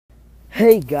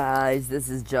Hey guys, this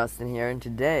is Justin here, and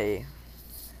today,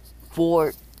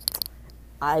 for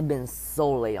I've been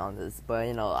so late on this, but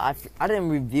I didn't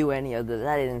review any of this.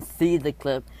 I didn't see the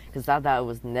clip because I thought it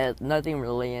was nothing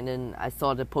really, and then I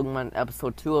saw the Pokemon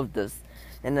episode 2 of this,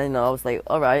 and then I was like,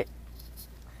 alright.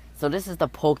 So this is the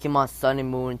Pokemon Sun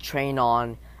and Moon Train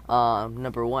On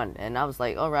number 1, and I was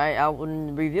like, alright, I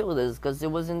wouldn't review this because it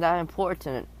wasn't that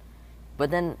important. But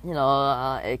then,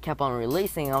 it kept on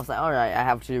releasing. I was like, alright, I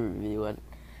have to review it.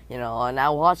 And I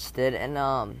watched it, and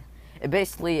it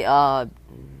basically isn't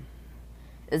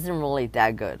really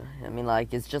that good. I mean,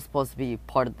 like, it's just supposed to be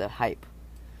part of the hype.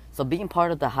 So being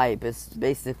part of the hype is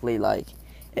basically like,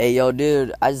 hey, yo,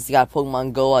 dude, I just got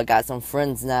Pokemon Go. I got some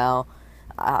friends now.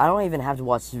 I don't even have to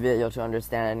watch the video to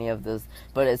understand any of this.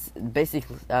 But it's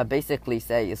basically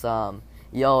says,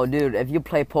 yo, dude, if you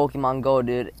play Pokemon Go,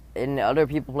 dude, and other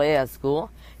people play at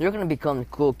school, you're gonna become a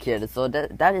cool kid. So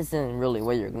that isn't really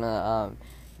what you're gonna.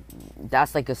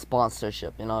 That's like a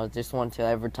sponsorship, just want to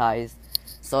advertise.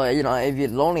 So if you're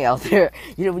lonely out there,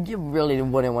 you really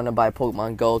wouldn't want to buy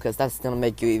Pokemon Go because that's gonna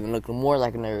make you even look more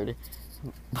like a nerd.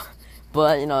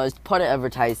 But it's part of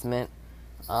advertisement.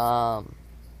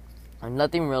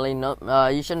 Nothing really. No,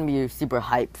 you shouldn't be super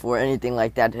hyped for anything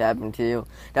like that to happen to you.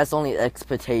 That's only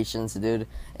expectations, dude.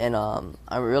 And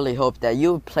I really hope that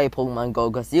you play Pokemon Go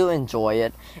because you enjoy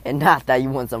it, and not that you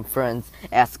want some friends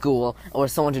at school or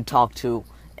someone to talk to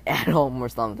at home or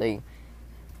something.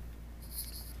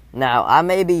 Now, I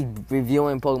may be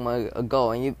reviewing Pokemon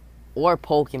Go or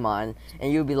Pokemon,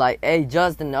 and you'd be like, hey,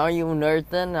 Justin, are you a nerd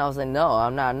then? And I was like, no,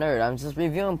 I'm not a nerd. I'm just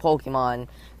reviewing Pokemon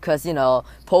because,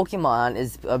 Pokemon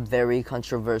is a very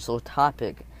controversial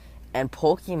topic, and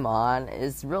Pokemon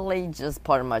is really just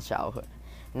part of my childhood.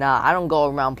 Now, I don't go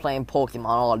around playing Pokemon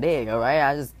all day, alright?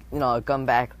 I just, come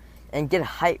back and get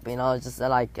hype, just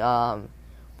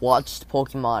watched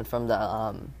Pokemon from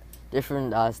the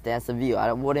different stance of view.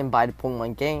 I wouldn't buy the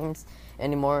Pokemon games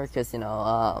anymore because,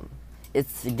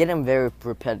 it's getting very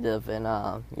repetitive, and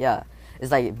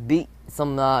it's like beat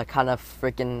some kind of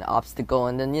freaking obstacle,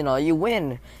 and then you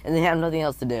win, and then you have nothing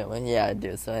else to do, and I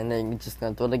do. So and then you're just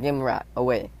gonna throw the game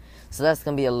away. So that's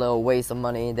gonna be a little waste of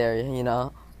money there,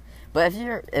 But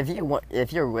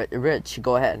if you're rich,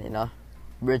 go ahead,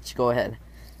 rich, go ahead.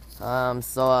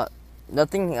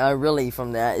 Nothing really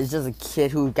from that. It's just a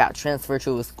kid who got transferred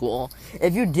to a school.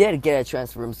 If you did get a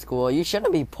transfer from school, you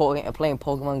shouldn't be playing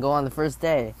Pokemon Go on the first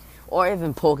day. Or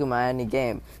even Pokemon any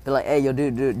game. Be like, hey, yo,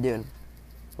 dude. You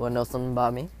wanna know something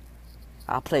about me?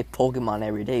 I play Pokemon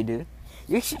every day, dude.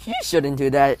 You shouldn't do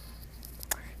that.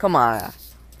 Come on.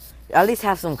 At least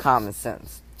have some common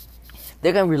sense.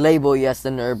 They're gonna relabel you as the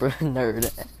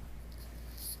nerd.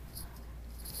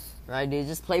 Right, dude?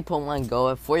 Just play Pokemon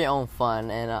Go for your own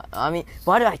fun. And,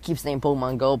 why do I keep saying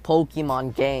Pokemon Go?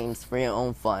 Pokemon games for your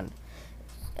own fun.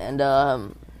 And,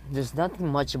 there's nothing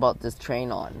much about this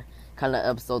train on kind of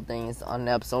episode things on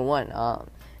episode 1.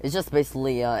 It's just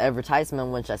basically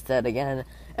advertisement, which I said again.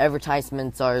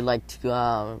 Advertisements are like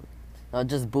to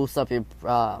just boost up your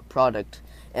product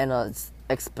in a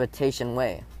expectation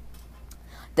way.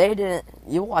 They didn't.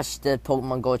 You watched the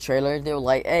Pokemon Go trailer. They were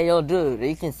like, "Hey, yo, dude,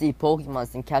 you can see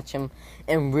Pokemons and catch them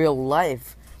in real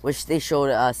life," which they showed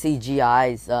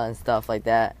CGIs and stuff like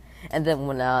that. And then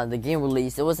when the game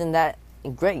released, it wasn't that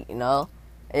great,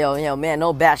 Yo, man,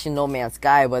 no bashing No Man's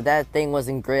Sky, but that thing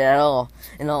wasn't great at all.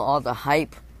 All the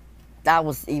hype, that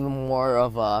was even more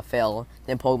of a fail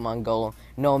than Pokemon Go.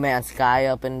 No Man's Sky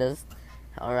up in this.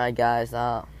 Alright, guys,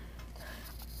 I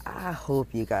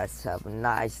hope you guys have a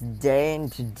nice day. And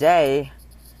today,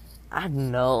 I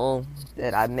know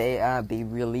that I may be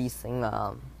releasing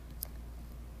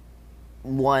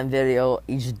one video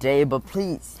each day, but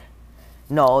please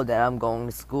know that I'm going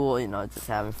to school, just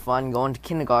having fun, going to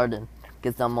kindergarten.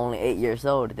 Because I'm only 8 years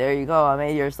old. There you go, I'm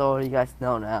 8 years old, you guys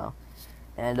know now.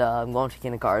 And I'm going to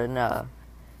kindergarten.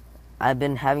 I've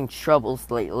been having troubles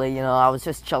lately, I was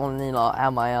just chilling, at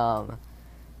my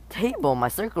table, my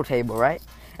circle table, right?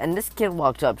 And this kid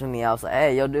walked up to me. I was like,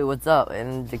 hey, yo, dude, what's up?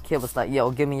 And the kid was like,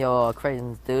 yo, give me your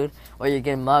crayons, dude, or you're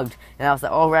getting mugged. And I was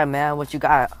like, all right, man, what you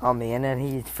got on me? And then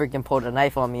he freaking pulled a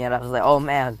knife on me, and I was like, oh,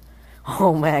 man,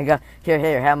 God.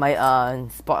 Here, have my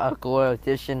Sparkle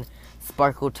Edition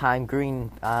Sparkle Time Green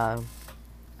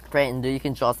crayon, dude. You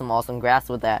can draw some awesome grass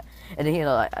with that. And then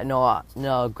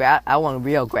grass. I want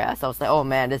real grass. I was like, oh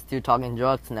man, this dude talking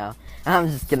drugs now. I'm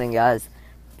just kidding, guys.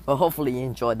 But hopefully you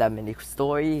enjoyed that mini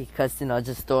story, because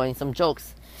just throwing some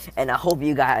jokes. And I hope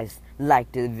you guys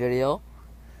liked this video.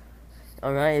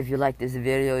 Alright, if you like this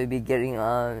video, you'll be getting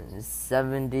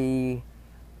 70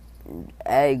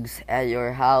 eggs at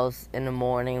your house in the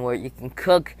morning where you can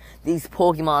cook these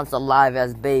Pokemons alive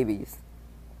as babies.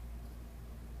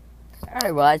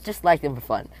 Alright, well, I just like them for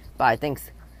fun. Bye,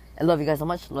 thanks. I love you guys so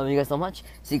much. Love you guys so much.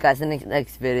 See you guys in the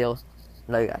next video.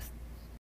 Love you guys.